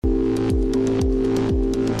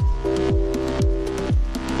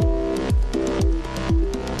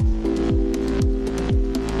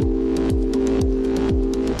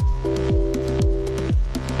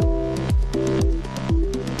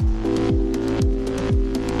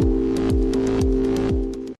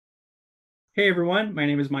Hey everyone, my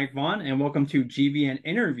name is Mike Vaughn, and welcome to GVN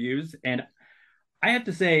Interviews. And I have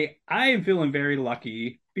to say, I am feeling very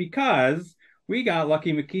lucky because we got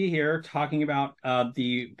Lucky McKee here talking about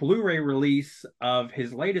the Blu-ray release of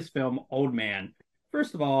his latest film, Old Man.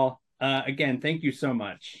 First of all, again, thank you so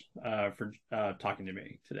much for talking to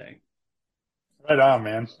me today. Right on,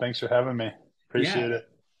 man. Thanks for having me. Yeah, Appreciate it.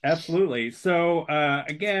 absolutely. So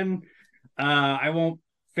again, I won't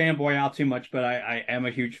fanboy out too much, but I am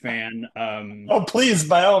a huge fan. Oh, please,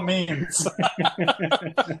 by all means.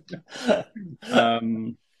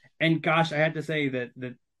 Um, and gosh, I had to say that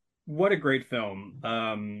what a great film.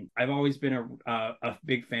 I've always been a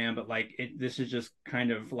big fan, but like this is just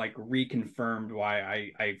kind of like reconfirmed why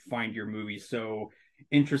I find your movie so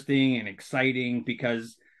interesting and exciting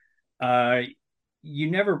because uh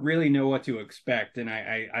you never really know what to expect, and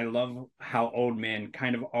I love how Old Man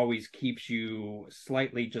kind of always keeps you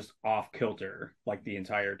slightly just off kilter like the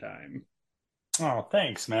entire time. Oh,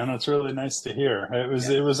 thanks, man. That's really nice to hear.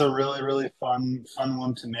 It Yeah. was a really fun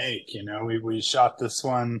one to make. We shot this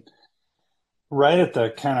one right at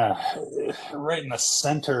the kind of right in the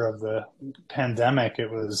center of the pandemic.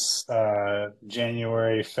 It was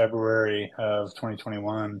January, February of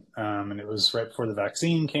 2021, and it was right before the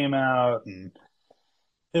vaccine came out, and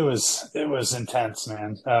it was intense,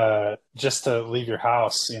 man. Just to leave your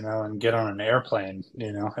house, and get on an airplane,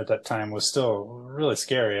 at that time was still really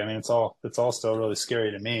scary. I mean, it's all still really scary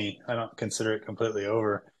to me. I don't consider it completely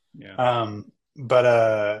over. Yeah. Um, but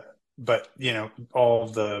all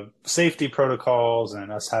of the safety protocols and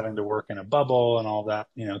us having to work in a bubble and all that,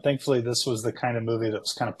 thankfully this was the kind of movie that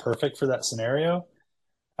was kind of perfect for that scenario.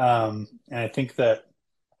 And I think that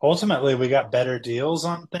ultimately we got better deals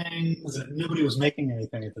on things and nobody was making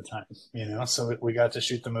anything at the time, so we got to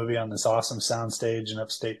shoot the movie on this awesome soundstage in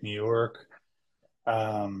upstate New York.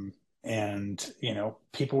 um, and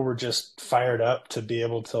people were just fired up to be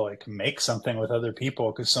able to like make something with other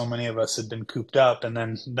people because so many of us had been cooped up, and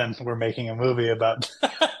then we're making a movie about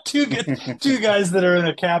two guys that are in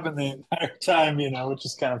a cabin the entire time, which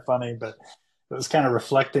is kind of funny, but it was kind of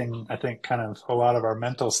reflecting, I think, kind of a lot of our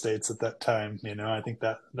mental states at that time. I think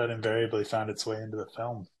that invariably found its way into the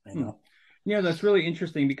film. Hmm. Yeah, that's really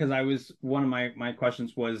interesting because I was one of my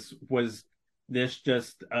questions was this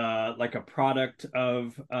just like a product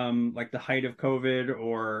of like the height of COVID,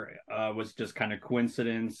 or was just kind of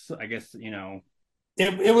coincidence? I guess,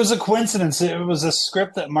 It was a coincidence. It was a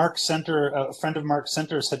script that Mark Center, a friend of Mark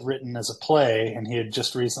Center's, had written as a play, and he had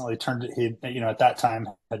just recently turned it. At that time,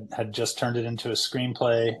 had just turned it into a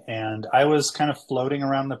screenplay. And I was kind of floating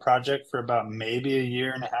around the project for about maybe a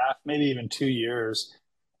year and a half, maybe even 2 years.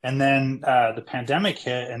 And then the pandemic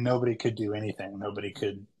hit, and nobody could do anything. Nobody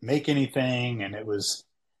could make anything, and it was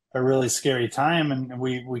a really scary time. And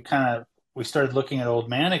we started looking at Old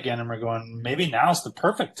Man again, and we're going, maybe now's the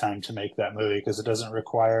perfect time to make that movie because it doesn't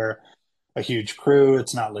require a huge crew.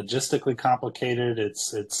 It's not logistically complicated.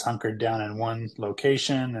 It's hunkered down in one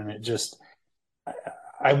location, and it just.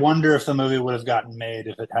 I wonder if the movie would have gotten made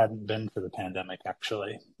if it hadn't been for the pandemic.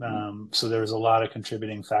 Actually, so there was a lot of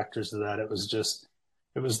contributing factors to that.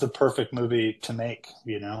 It was the perfect movie to make,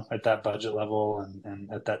 at that budget level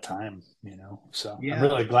and at that time, So I'm yeah.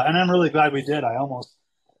 really glad, and I'm really glad we did. I almost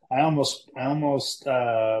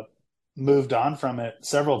moved on from it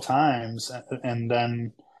several times, and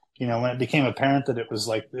then when it became apparent that it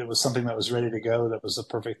was something that was ready to go, that was the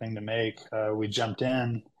perfect thing to make, we jumped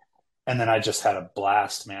in, and then I just had a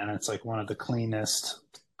blast, man. It's like one of the cleanest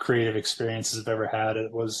creative experiences I've ever had.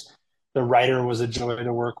 It was The writer was a joy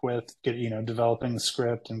to work with, developing the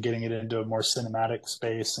script and getting it into a more cinematic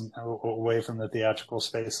space and away from the theatrical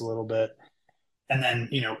space a little bit, and then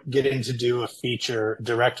getting to do a feature,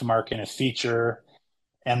 direct Mark in a feature,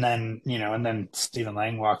 and then Stephen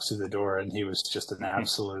Lang walks through the door, and he was just an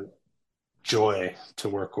absolute joy to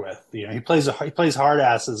work with. He plays hard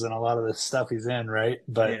asses in a lot of the stuff he's in, right?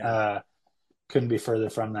 But Yeah. couldn't be further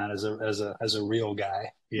from that as a real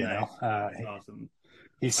guy. Nice. That's awesome.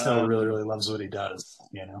 He still really Um, really loves what he does.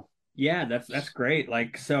 yeah, that's great.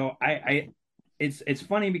 Like, so it's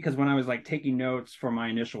funny because when I was like taking notes for my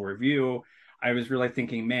initial review, I was really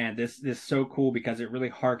thinking, man, this is so cool because it really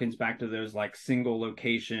harkens back to those like single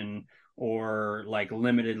location or like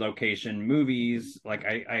limited location movies. Like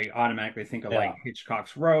I automatically think of like Yeah.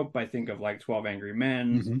 Hitchcock's Rope, I think of like 12 Angry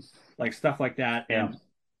Men, Hmm. like stuff like that. Yeah. And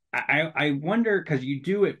I wonder because you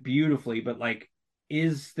do it beautifully, but like,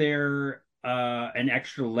 is there an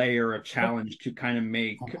extra layer of Yep. challenge to kind of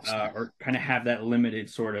make Almost. or kind of have that limited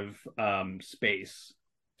sort of space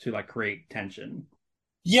to like create tension?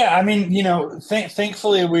 Yeah, I mean,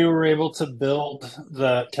 thankfully we were able to build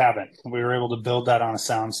the cabin. We were able to build that on a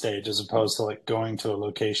soundstage as opposed to like going to a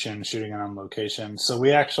location, shooting it on location. So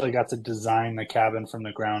we actually got to design the cabin from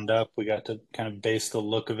the ground up. We got to kind of base the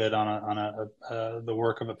look of it on the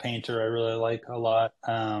work of a painter I really like a lot,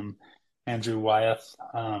 Andrew Wyeth.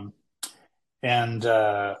 And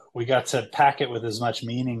we got to pack it with as much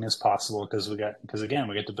meaning as possible because again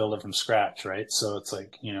we get to build it from scratch, right? So it's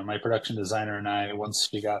like my production designer and I, once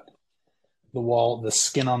we got the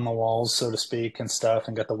skin on the walls, so to speak, and stuff,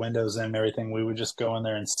 and got the windows in and everything, we would just go in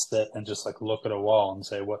there and sit and just like look at a wall and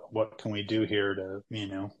say, what can we do here to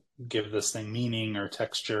give this thing meaning or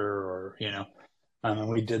texture or and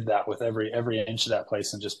we did that with every inch of that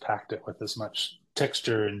place and just packed it with as much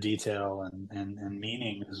texture and detail and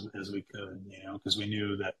meaning as we could, because we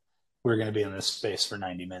knew that we were going to be in this space for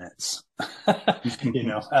 90 minutes, and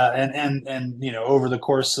over the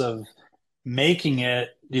course of making it,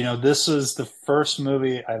 this was the first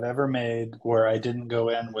movie I've ever made where I didn't go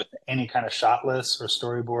in with any kind of shot list or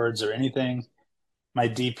storyboards or anything. My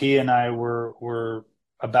DP and I were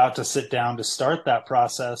about to sit down to start that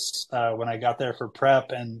process when I got there for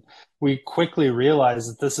prep, and we quickly realized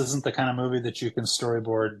that this isn't the kind of movie that you can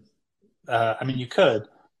storyboard. I mean, you could,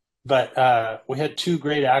 but we had two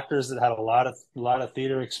great actors that had a lot of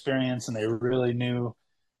theater experience, and they really knew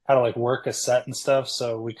how to like work a set and stuff.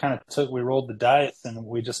 So we rolled the dice, and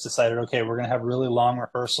we just decided, okay, we're gonna have really long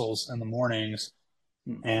rehearsals in the mornings,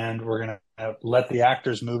 and we're going to let the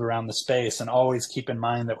actors move around the space, and always keep in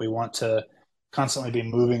mind that we want to constantly be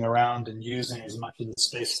moving around and using as much of the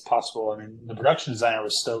space as possible. I mean, the production designer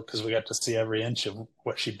was stoked because we got to see every inch of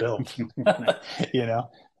what she built, you know?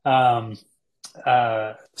 Um,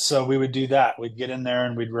 so we would do that. We'd get in there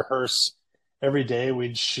and we'd rehearse every day.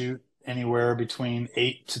 We'd shoot anywhere between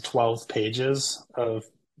 8 to 12 pages of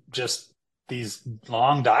just these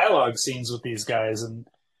long dialogue scenes with these guys. And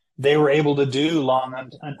they were able to do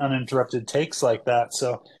long, uninterrupted takes like that.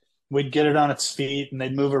 So we'd get it on its feet and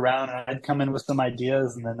they'd move around, and I'd come in with some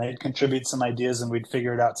ideas, and then they'd contribute some ideas, and we'd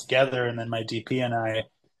figure it out together. And then my DP and I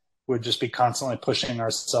would just be constantly pushing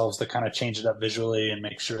ourselves to kind of change it up visually and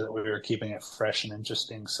make sure that we were keeping it fresh and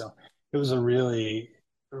interesting. So it was a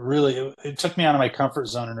it took me out of my comfort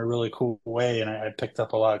zone in a really cool way. And I picked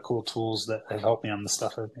up a lot of cool tools that have helped me on the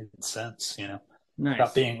stuff I've made sense,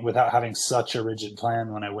 Nice. without having such a rigid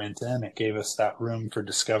plan when I went in. It gave us that room for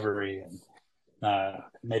discovery, and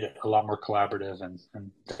made it a lot more collaborative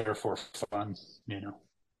and therefore fun,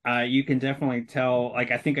 You can definitely tell. Like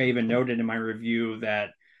I think I even noted in my review that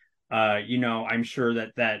I'm sure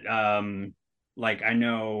like I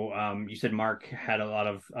know you said Mark had a lot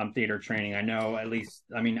of theater training. I know at least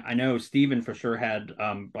I mean I know Steven for sure had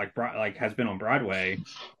like has been on Broadway.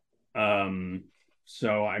 Um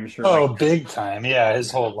so I'm sure like Oh, big time. Yeah,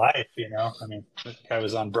 his whole life, I mean, the guy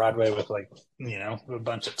was on Broadway with like, a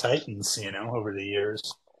bunch of titans, over the years.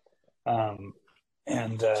 And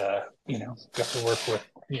got to work with,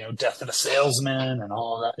 Death of a Salesman and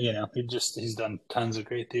all that, he's done tons of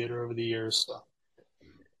great theater over the years. So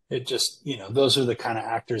it just, those are the kind of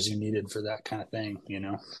actors you needed for that kind of thing.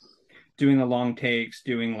 doing the long takes,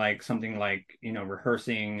 doing like something like,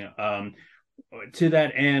 rehearsing to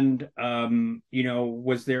that end,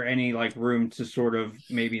 was there any like room to sort of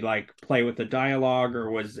maybe like play with the dialogue,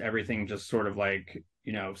 or was everything just sort of like,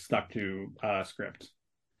 stuck to script?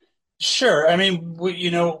 Sure. I mean,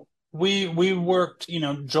 we worked,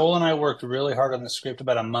 Joel and I worked really hard on the script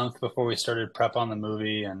about a month before we started prep on the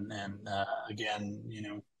movie, and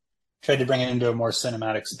again, tried to bring it into a more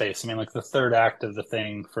cinematic space. I mean, like the third act of the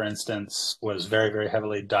thing, for instance, was very, very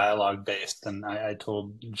heavily dialogue based, and I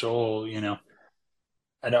told Joel,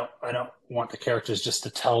 I don't want the characters just to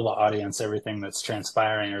tell the audience everything that's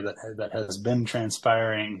transpiring or that has been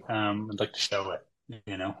transpiring. I'd like to show it,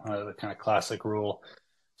 the kind of classic rule.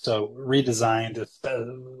 So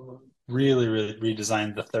really, really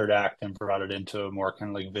redesigned the third act and brought it into a more kind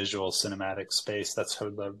of like visual cinematic space. That's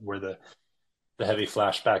where the heavy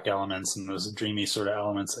flashback elements and those dreamy sort of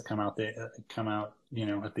elements that come out,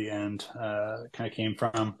 at the end, kind of came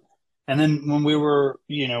from. And then when we were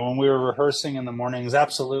rehearsing in the mornings,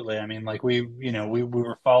 absolutely. I mean, like we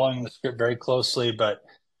were following the script very closely, but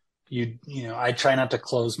I try not to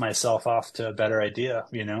close myself off to a better idea,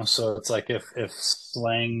 so it's like if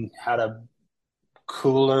Slang had a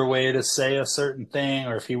cooler way to say a certain thing,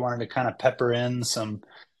 or if he wanted to kind of pepper in some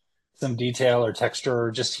detail or texture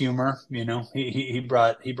or just humor, he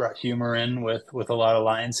brought humor in with a lot of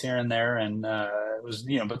lines here and there. And it was,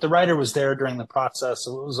 but the writer was there during the process,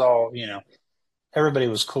 so it was all, everybody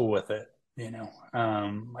was cool with it.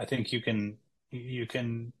 I think you can you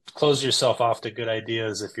can close yourself off to good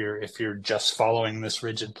ideas if you're just following this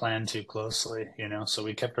rigid plan too closely, you know. So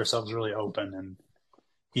we kept ourselves really open, and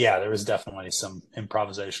yeah, there was definitely some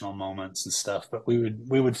improvisational moments and stuff, but we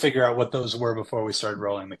would figure out what those were before we started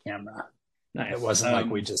rolling the camera. Nice. It wasn't like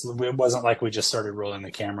we just started rolling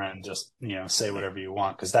the camera and just, you know, say whatever you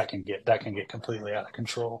want, because that can get completely out of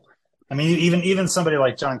control. I mean, even somebody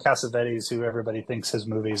like John Cassavetes, who everybody thinks his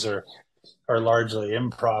movies are largely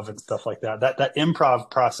improv and stuff like that. That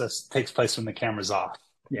improv process takes place when the camera's off.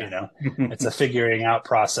 Yeah. You know, it's a figuring out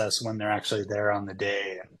process when they're actually there on the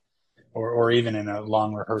day, or even in a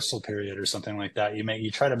long rehearsal period or something like that.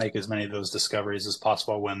 You try to make as many of those discoveries as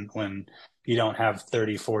possible when you don't have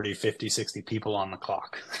 30, 40, 50, 60 people on the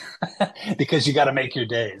clock, because you got to make your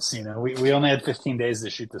days. You know, we only had 15 days to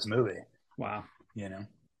shoot this movie. Wow. You know,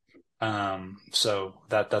 so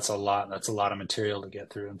that's a lot. That's a lot of material to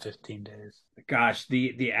get through in 15 days. Gosh,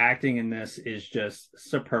 the acting in this is just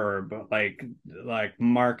superb. Like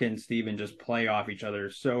Mark and Steven just play off each other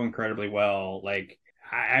so incredibly well. Like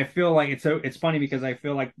I feel like it's funny because I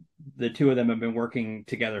feel like the two of them have been working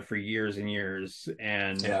together for years and years,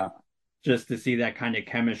 and Yeah, just to see that kind of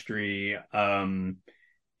chemistry,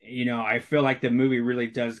 I feel like the movie really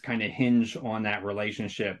does kind of hinge on that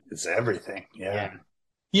relationship. it's everything. Yeah.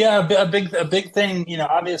 Yeah, yeah. A big thing. You know,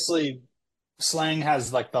 obviously Slang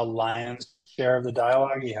has like the lion's share of the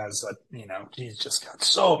dialogue. He has, he's just got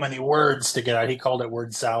so many words to get out. He called it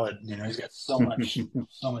word salad. You know, he's got so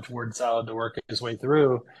much word salad to work his way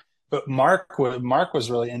through. But Mark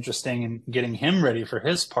was really interesting in getting him ready for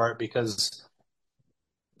his part, because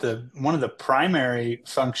the one of the primary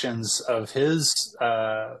functions of his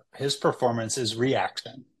performance is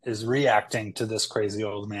reacting to this crazy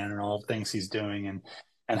old man and all the things he's doing, and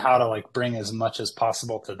how to like bring as much as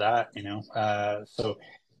possible to that, you know. So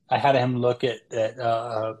I had him look at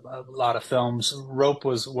a lot of films. Rope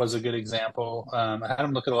was a good example. I had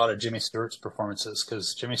him look at a lot of Jimmy Stewart's performances,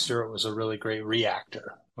 because Jimmy Stewart was a really great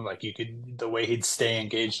reactor. Like, the way he'd stay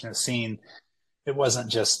engaged in a scene,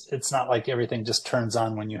 it's not like everything just turns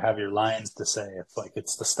on when you have your lines to say. It's like,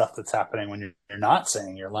 it's the stuff that's happening when you're not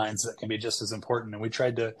saying your lines that can be just as important. And we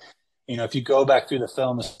tried to, you know, if you go back through the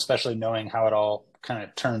film, especially knowing how it all kind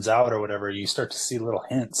of turns out or whatever, you start to see little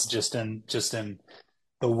hints just in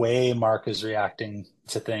the way Mark is reacting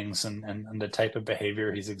to things, and the type of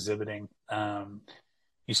behavior he's exhibiting.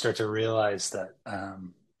 You start to realize that,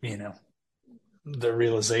 you know, the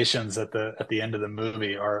realizations at the end of the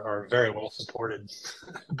movie are very well supported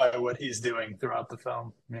by what he's doing throughout the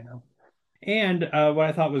film. You know. And what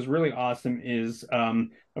I thought was really awesome is,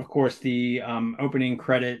 of course, the opening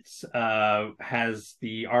credits has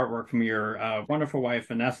the artwork from your wonderful wife,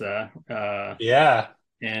 Vanessa. Yeah.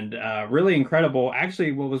 And really incredible.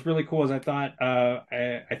 Actually, what was really cool is I thought,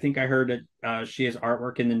 I think I heard that she has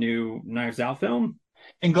artwork in the new Knives Out film.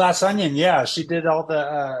 In Glass Onion, yeah, she did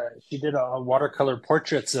watercolor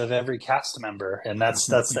portraits of every cast member, and that's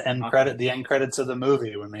the end credits of the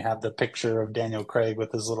movie, when they have the picture of Daniel Craig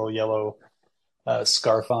with his little yellow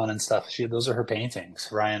scarf on and stuff. Those are her paintings.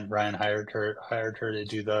 Ryan hired her to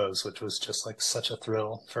do those, which was just like such a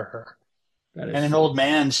thrill for her. That is And in so Old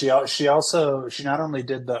Man, she not only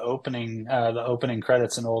did the opening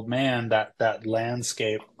credits in Old Man, that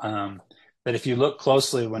landscape. That if you look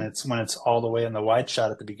closely, when it's all the way in the wide shot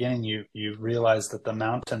at the beginning, you realize that the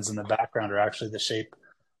mountains in the background are actually the shape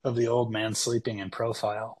of the old man sleeping in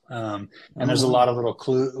profile. And there's a wow. lot of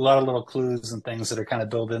little clues and things that are kind of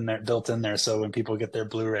built in there. So when people get their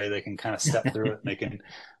Blu-ray, they can kind of step through it. And they can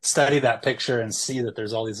study that picture and see that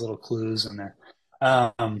there's all these little clues in there.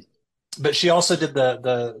 But she also did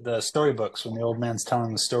the storybooks when the old man's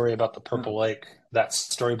telling the story about the Purple Lake. That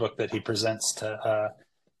storybook that he presents to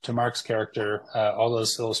Mark's character. All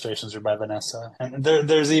those illustrations are by Vanessa, and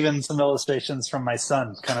there's even some illustrations from my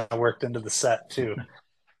son kind of worked into the set too,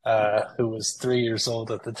 who was 3 years old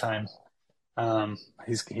at the time.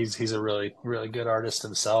 He's a really really good artist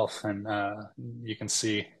himself, and you can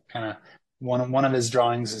see kind of one of his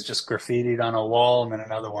drawings is just graffitied on a wall, and then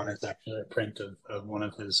another one is actually a print of one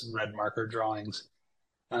of his red marker drawings.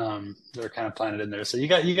 They're kind of planted in there, so you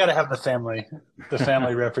got to have the family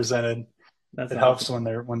represented. That's It awesome.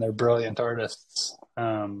 helps when they're brilliant artists.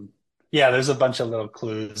 Yeah, there's a bunch of little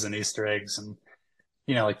clues and Easter eggs, and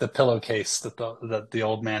you know, like the pillowcase that the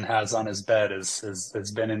old man has on his bed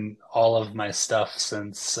has been in all of my stuff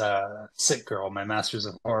since Sick Girl, my Masters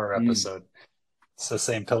of Horror Mm, episode. It's the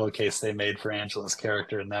same pillowcase they made for Angela's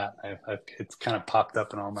character in that. It's kind of popped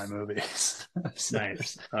up in all my movies. So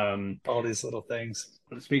nice. there's all these little things.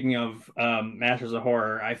 Speaking of Masters of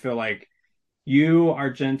Horror, I feel like You,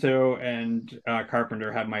 Argento, and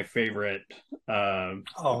Carpenter have my favorite.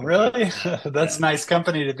 Oh, episodes really? of that. That's nice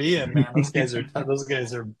company to be in, man. Yeah. Those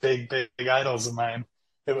guys are big idols of mine.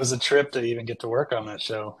 It was a trip to even get to work on that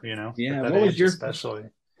show, at Yeah. that age especially.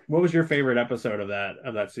 What was your favorite episode of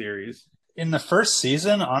that series? In the first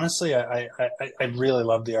season, honestly, I really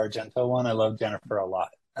loved the Argento one. I loved Jennifer a lot.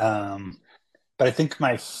 But I think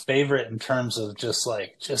my favorite in terms of just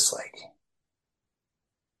like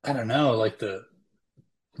I don't know, like the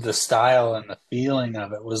style and the feeling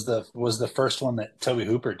of it was the first one that Toby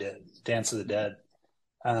Hooper did, Dance of the Dead.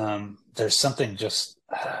 There's something just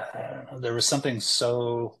there was something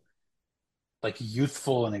so like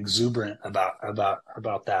youthful and exuberant about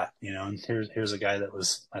that, And here's a guy that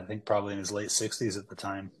was, I think, probably in his late 60s at the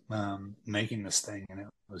time, making this thing, and it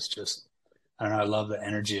was just, I don't know, I love the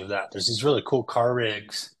energy of that. There's these really cool car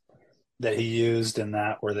rigs that he used in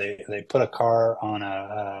that where they put a car on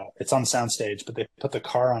it's on soundstage, but they put the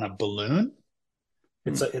car on a balloon.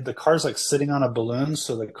 Hmm. The car's like sitting on a balloon,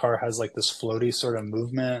 so the car has like this floaty sort of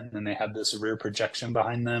movement, and they have this rear projection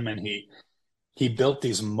behind them, and he built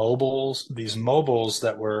these mobiles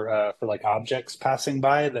that were for like objects passing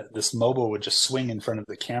by. That this mobile would just swing in front of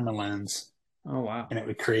the camera lens, Oh wow. and it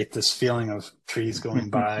would create this feeling of trees going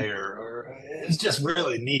by, or it's just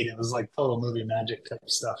really neat. It was like total movie magic type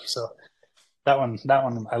stuff. So that one,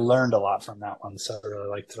 I learned a lot from that one, so I really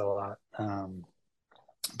liked it a lot.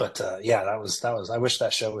 But yeah, that was. I wish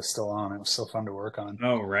that show was still on. It was so fun to work on.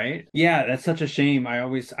 Oh, right. Yeah, that's such a shame. I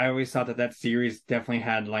always thought that that series definitely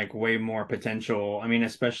had like way more potential. I mean,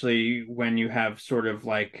 especially when you have sort of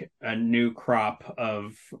like a new crop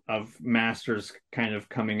of masters kind of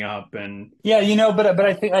coming up and Yeah, but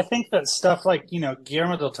I think that stuff like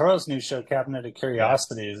Guillermo del Toro's new show, Cabinet of yeah.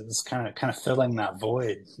 Curiosities, is kind of filling that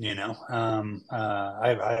void.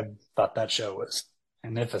 I thought that show was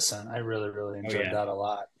magnificent. I really Oh enjoyed yeah. that a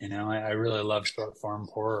lot. I really love short form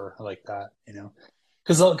horror like that.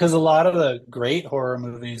 Because a lot of the great horror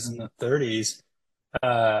movies in the 30s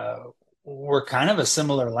uh, were kind of a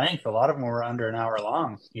similar length. A lot of them were under an hour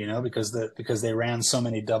long, because they ran so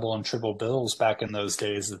many double and triple bills back in those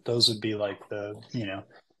days that those would be like the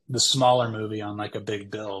smaller movie on like a big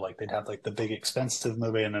bill. Like they'd have like the big expensive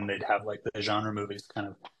movie, and then they'd have like the genre movies kind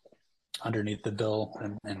of underneath the bill,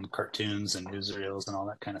 and cartoons and newsreels and all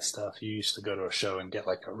that kind of stuff. You used to go to a show and get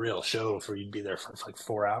like a real show for you'd be there for like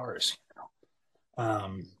 4 hours.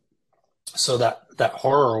 Um, so that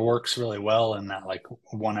horror works really well in that like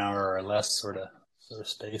 1 hour or less sort of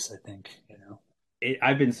space, I think.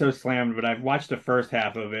 I've been so slammed, but I've watched the first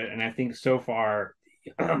half of it, and I think so far,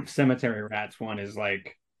 Cemetery Rats one is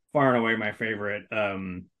like far and away my favorite.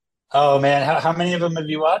 Oh man, how many of them have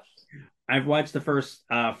you watched? I've watched the first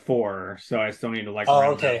four, so I still need to like Oh,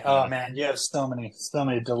 round out okay. Oh man, you have so many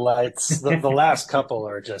delights. The last couple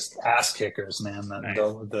are just ass kickers, man. nice.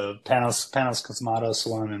 The Panos Cosmatos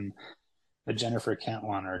one and the Jennifer Kent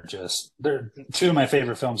one are they're two of my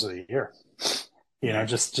favorite films of the year.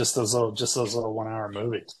 Nice. Just those little 1 hour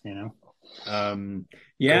movies. Yeah,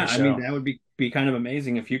 Great I mean show. that would be kind of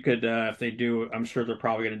amazing if you could if they do. I'm sure they're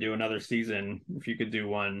probably going to do another season. If you could do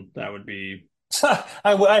one, that would be.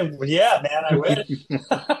 Yeah, man, I wish.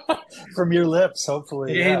 From your lips,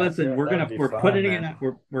 hopefully. Hey, Yeah, listen, that would be fun, man.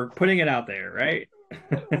 we're putting it out there, right?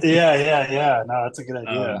 Yeah. No, that's a good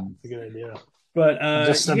idea. Um, It's a good idea. but I'm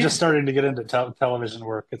yeah. just starting to get into television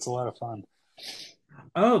work. It's a lot of fun.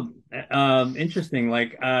 Oh, interesting.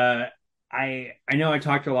 Like, I know I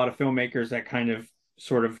talked to a lot of filmmakers that kind of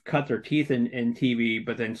sort of cut their teeth in TV,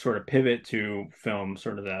 but then sort of pivot to film,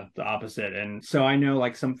 sort of the opposite. And so I know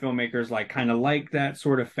like some filmmakers like kind of like that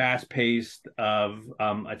sort of fast paced of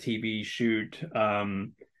a TV shoot.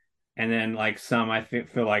 And then like some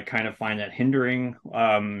feel like kind of find that hindering.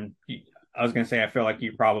 I was gonna say I feel like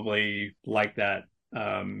you probably like that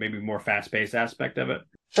maybe more fast paced aspect of it.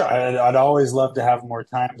 Sure, I'd always love to have more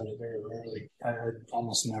time, but I very rarely, I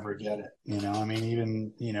almost never get it. I mean,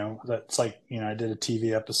 even, that's like, I did a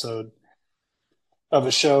TV episode of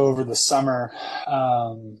a show over the summer.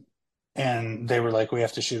 And they were like, we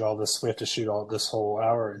have to shoot all this whole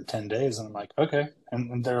hour in 10 days. And I'm like, okay.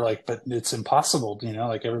 And they're like, but it's impossible,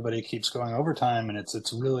 like everybody keeps going overtime and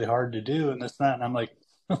it's really hard to do and this and that. And I'm like,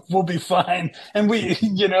 we'll be fine. And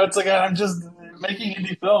it's like, I'm just making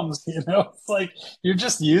indie films, it's like, you're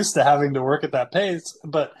just used to having to work at that pace.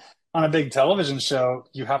 But on a big television show,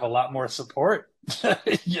 you have a lot more support,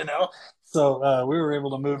 you know? So we were able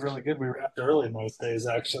to move really good. We wrapped early most days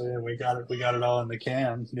actually, and we got it all in the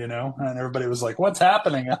can, And everybody was like, "What's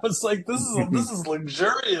happening?" I was like, this is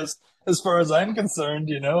luxurious as far as I'm concerned."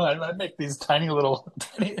 I make these tiny little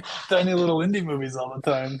indie movies all the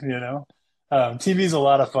time. TV's a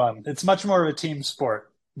lot of fun. It's much more of a team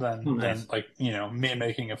sport Oh, than nice. like, me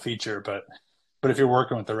making a feature, but if you're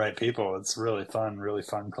working with the right people, it's really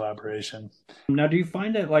fun collaboration. Now, do you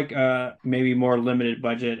find that like maybe more limited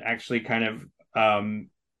budget actually kind of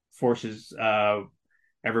forces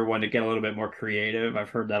everyone to get a little bit more creative? I've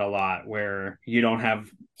heard that a lot where you don't have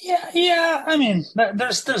Yeah, yeah. I mean,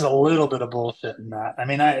 there's a little bit of bullshit in that. I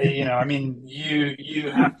mean,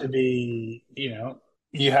 you have to be,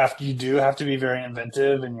 you do have to be very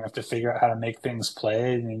inventive, and you have to figure out how to make things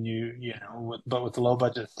play. And but with the low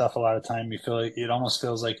budget stuff, a lot of time you feel like it almost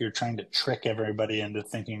feels like you're trying to trick everybody into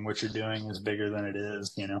thinking what you're doing is bigger than it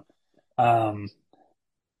is. Um,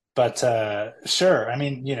 but sure, I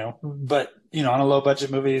mean, on a low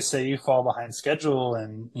budget movie, say you fall behind schedule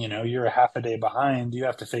and you're a half a day behind, you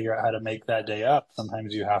have to figure out how to make that day up.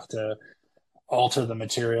 Sometimes you have to alter the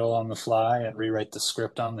material on the fly and rewrite the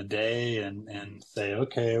script on the day and say,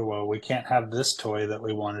 okay, well, we can't have this toy that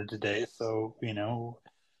we wanted today. So,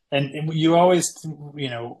 and you always,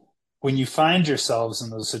 when you find yourselves in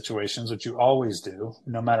those situations, which you always do,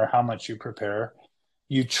 no matter how much you prepare,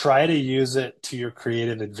 you try to use it to your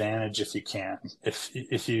creative advantage if you can.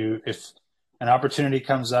 If an opportunity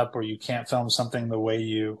comes up where you can't film something the way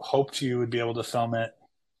you hoped you would be able to film it,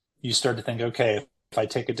 you start to think, okay, if I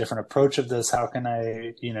take a different approach of this, how can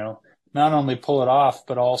I, not only pull it off,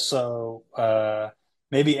 but also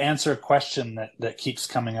maybe answer a question that keeps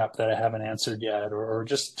coming up that I haven't answered yet, or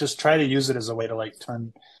just try to use it as a way to like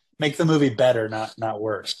make the movie better, not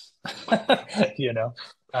worse. you know,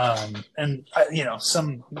 and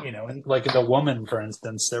like The Woman, for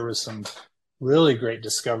instance, there was some really great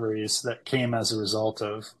discoveries that came as a result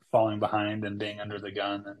of falling behind and being under the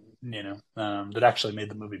gun, and that actually made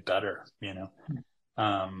the movie better.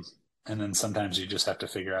 Um, and then sometimes you just have to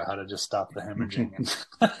figure out how to just stop the hemorrhaging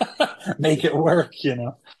and make it work.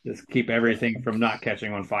 just keep everything from not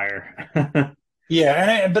catching on fire.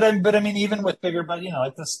 Yeah, but I mean, even with bigger, but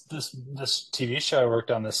like this TV show I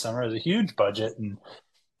worked on this summer is a huge budget, and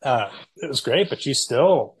it was great. But you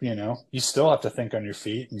still have to think on your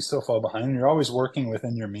feet, and you still fall behind. And you're always working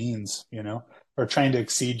within your means, or trying to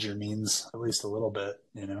exceed your means at least a little bit.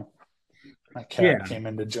 My cat Yeah. came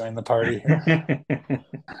in to join the party here.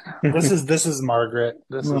 This is Margaret.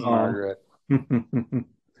 This is Oh. Margaret.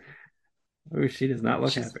 Oh, she does not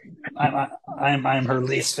look She's happy. I'm her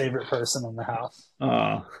least favorite person in the house.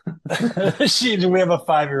 Oh, We have a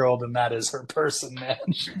 5-year-old, and that is her person, man.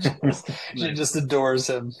 She nice. just adores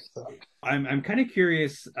him. So. I'm kind of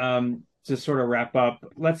curious to sort of wrap up.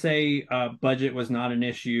 Let's say budget was not an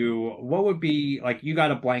issue. What would be like you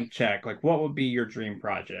got a blank check? Like what would be your dream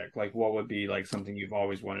project? Like what would be like something you've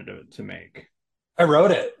always wanted to make? I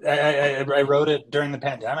wrote it. I wrote it during the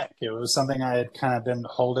pandemic. It was something I had kind of been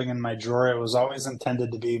holding in my drawer. It was always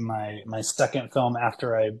intended to be my second film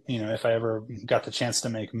after if I ever got the chance to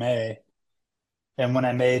make May. And when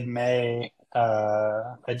I made May,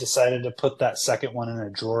 I decided to put that second one in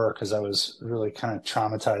a drawer because I was really kind of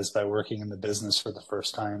traumatized by working in the business for the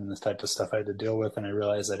first time and this type of stuff I had to deal with. And I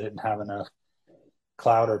realized I didn't have enough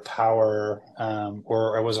clout or power,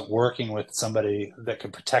 or I wasn't working with somebody that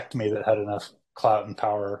could protect me that had enough clout and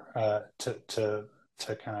power to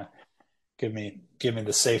kind of give me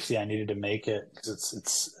the safety I needed to make it because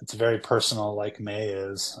it's very personal, like May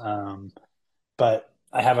is. But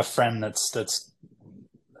I have a friend that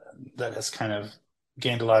has kind of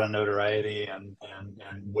gained a lot of notoriety and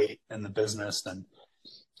weight in the business, and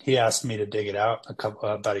he asked me to dig it out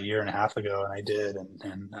about a year and a half ago, and I did,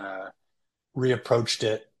 and reapproached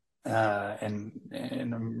it,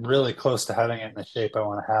 and I'm really close to having it in the shape I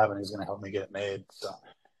want to have, and he's going to help me get it made.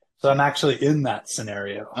 So I'm actually in that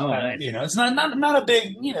scenario. Oh, nice. It's not a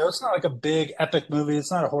big, it's not like a big epic movie.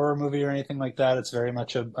 It's not a horror movie or anything like that. It's very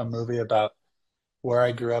much a movie about where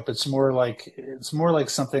I grew up. It's more like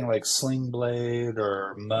something like Sling Blade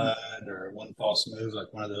or Mud or One False Move,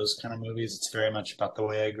 like one of those kind of movies. It's very much about the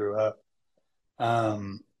way I grew up.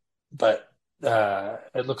 But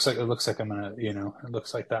it looks like it looks like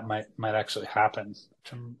that might actually happen,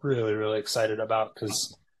 which I'm really really excited about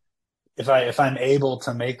because if I'm able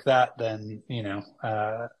to make that, then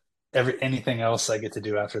anything else I get to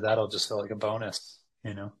do after that will just feel like a bonus.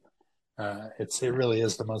 It really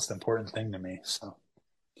is the most important thing to me. So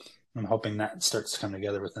I'm hoping that starts to come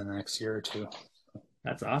together within the next year or two.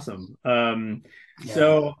 That's awesome. Yeah.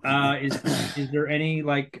 So is there any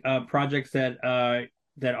like projects that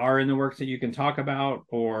are in the works that you can talk about?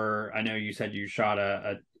 Or I know you said you shot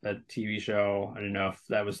a TV show. I don't know if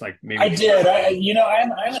that was like I maybe. did. I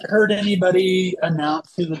haven't heard anybody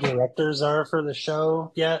announce who the directors are for the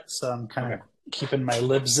show yet, so I'm kind of Okay. keeping my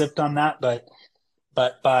lip zipped on that. But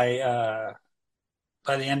but by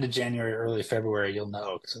the end of January, early February, you'll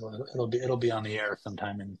know because it'll be on the air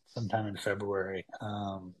sometime in February.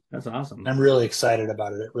 That's awesome. I'm really excited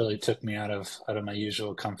about it. It really took me out of my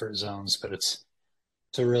usual comfort zones, but it's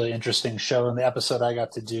a really interesting show. And the episode I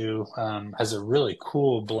got to do has a really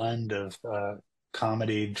cool blend of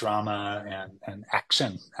comedy, drama, and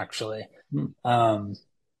action, actually. Hmm.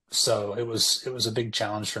 So it was a big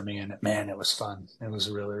challenge for me, and man, it was fun. It was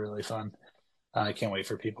really, really fun. I can't wait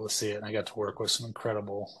for people to see it. And I got to work with some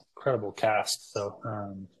incredible cast. So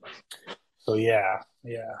yeah,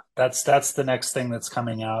 that's the next thing that's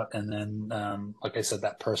coming out. And then, like I said,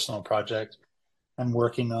 that personal project I'm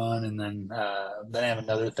working on, and then I have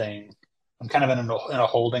another thing. I'm kind of in a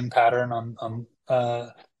holding pattern on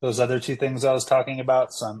those other two things I was talking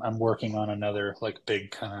about. So I'm working on another like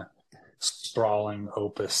big kind of sprawling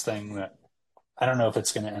opus thing that I don't know if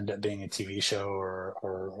it's going to end up being a TV show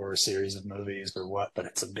or a series of movies or what, but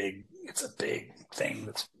it's a big thing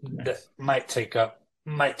that Nice. might take up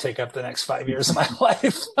the next 5 years of my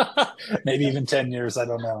life, maybe even 10 years. I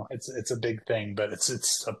don't know. It's a big thing, but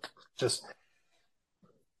just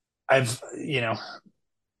I've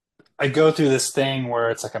I go through this thing where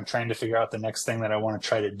it's like I'm trying to figure out the next thing that I want to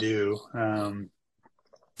try to do,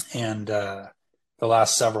 and the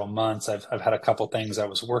last several months, I've had a couple things I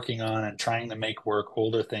was working on and trying to make work,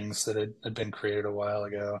 older things that had been created a while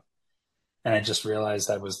ago. And I just realized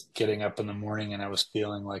I was getting up in the morning and I was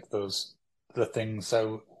feeling like the things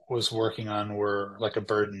I was working on were like a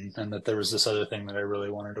burden, and that there was this other thing that I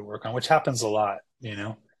really wanted to work on, which happens a lot, you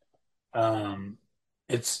know. Um,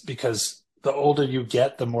 it's because the older you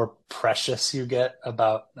get, the more precious you get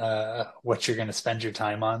about what you're going to spend your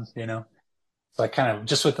time on, you know. So I kind of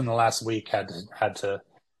just within the last week had to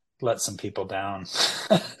let some people down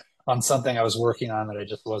on something I was working on that I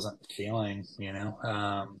just wasn't feeling, you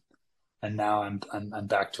know. And now I'm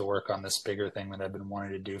back to work on this bigger thing that I've been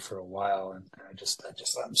wanting to do for a while, and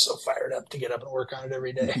I'm so fired up to get up and work on it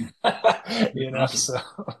every day, you know. Awesome.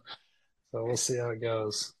 So we'll see how it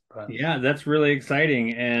goes. But Yeah, that's really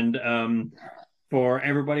exciting. And for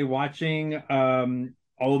everybody watching,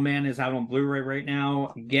 Old Man is out on Blu-ray right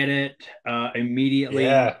now. Get it immediately.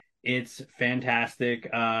 yeah, It's fantastic.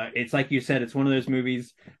 It's like you said, it's one of those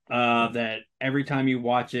movies that every time you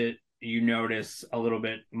watch it, you notice a little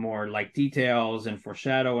bit more like details and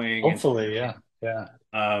foreshadowing and hopefully, yeah, yeah.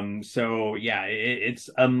 so yeah, it's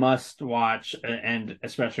a must watch and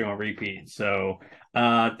especially on repeat. So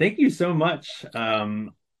thank you so much.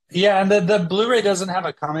 Yeah, and the Blu-ray doesn't have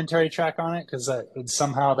a commentary track on it because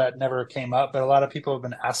somehow that never came up. But a lot of people have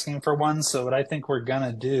been asking for one. So what I think we're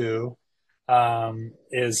gonna do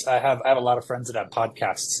is I have a lot of friends that have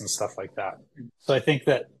podcasts and stuff like that. So I think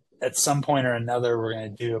that at some point or another we're gonna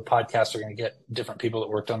do a podcast. We're gonna get different people that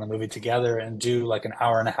worked on the movie together and do like an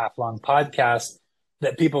hour and a half long podcast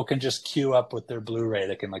that people can just queue up with their Blu-ray.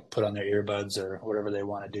 They can like put on their earbuds or whatever they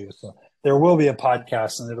want to do. So there will be a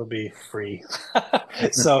podcast and it'll be free.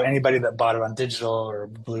 So anybody that bought it on digital or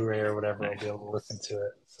Blu-ray or whatever will Nice. be able to listen to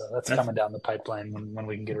it. So that's That's coming down the pipeline when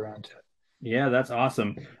we can get around to it. Yeah, that's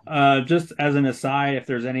awesome. Just as an aside, if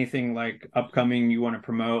there's anything like upcoming you want to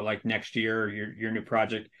promote, like next year, your new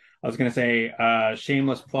project, I was gonna say,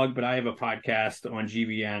 shameless plug, but I have a podcast on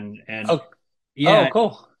GVN, and Oh, oh, yeah,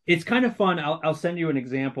 cool. it's kind of fun. I'll send you an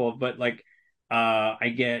example, but like,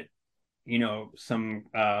 I get some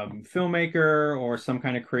filmmaker or some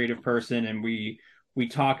kind of creative person, and we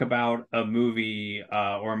talk about a movie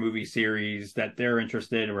or a movie series that they're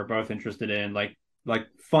interested or we're both interested in, like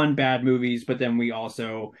fun bad movies, but then we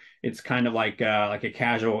also it's kind of like a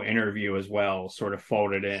casual interview as well, sort of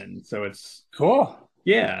folded in. So it's Cool.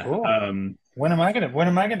 yeah. Cool. When am I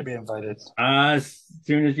gonna be invited? As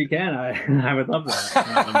soon as you can, I I would love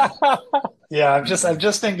that. Yeah, I've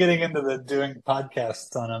just been getting into the doing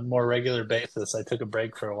podcasts on a more regular basis. I took a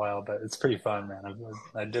break for a while, but it's pretty fun, man.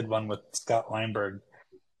 I did one with Scott Weinberg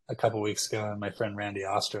a couple weeks ago, and my friend Randy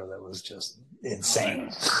Ostro. That was just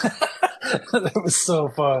insane. It was so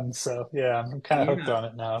fun. So yeah, I'm kind of hooked Yeah, on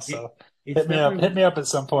it now. it, So it's hit definitely. me up at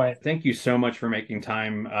some point. Thank you so much for making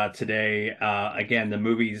time today. Again, the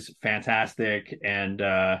movie's fantastic, and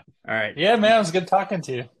all right, Yeah, man, it was good talking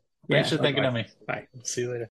to you. Thanks yeah, for thinking likewise. of me. Bye. See you later.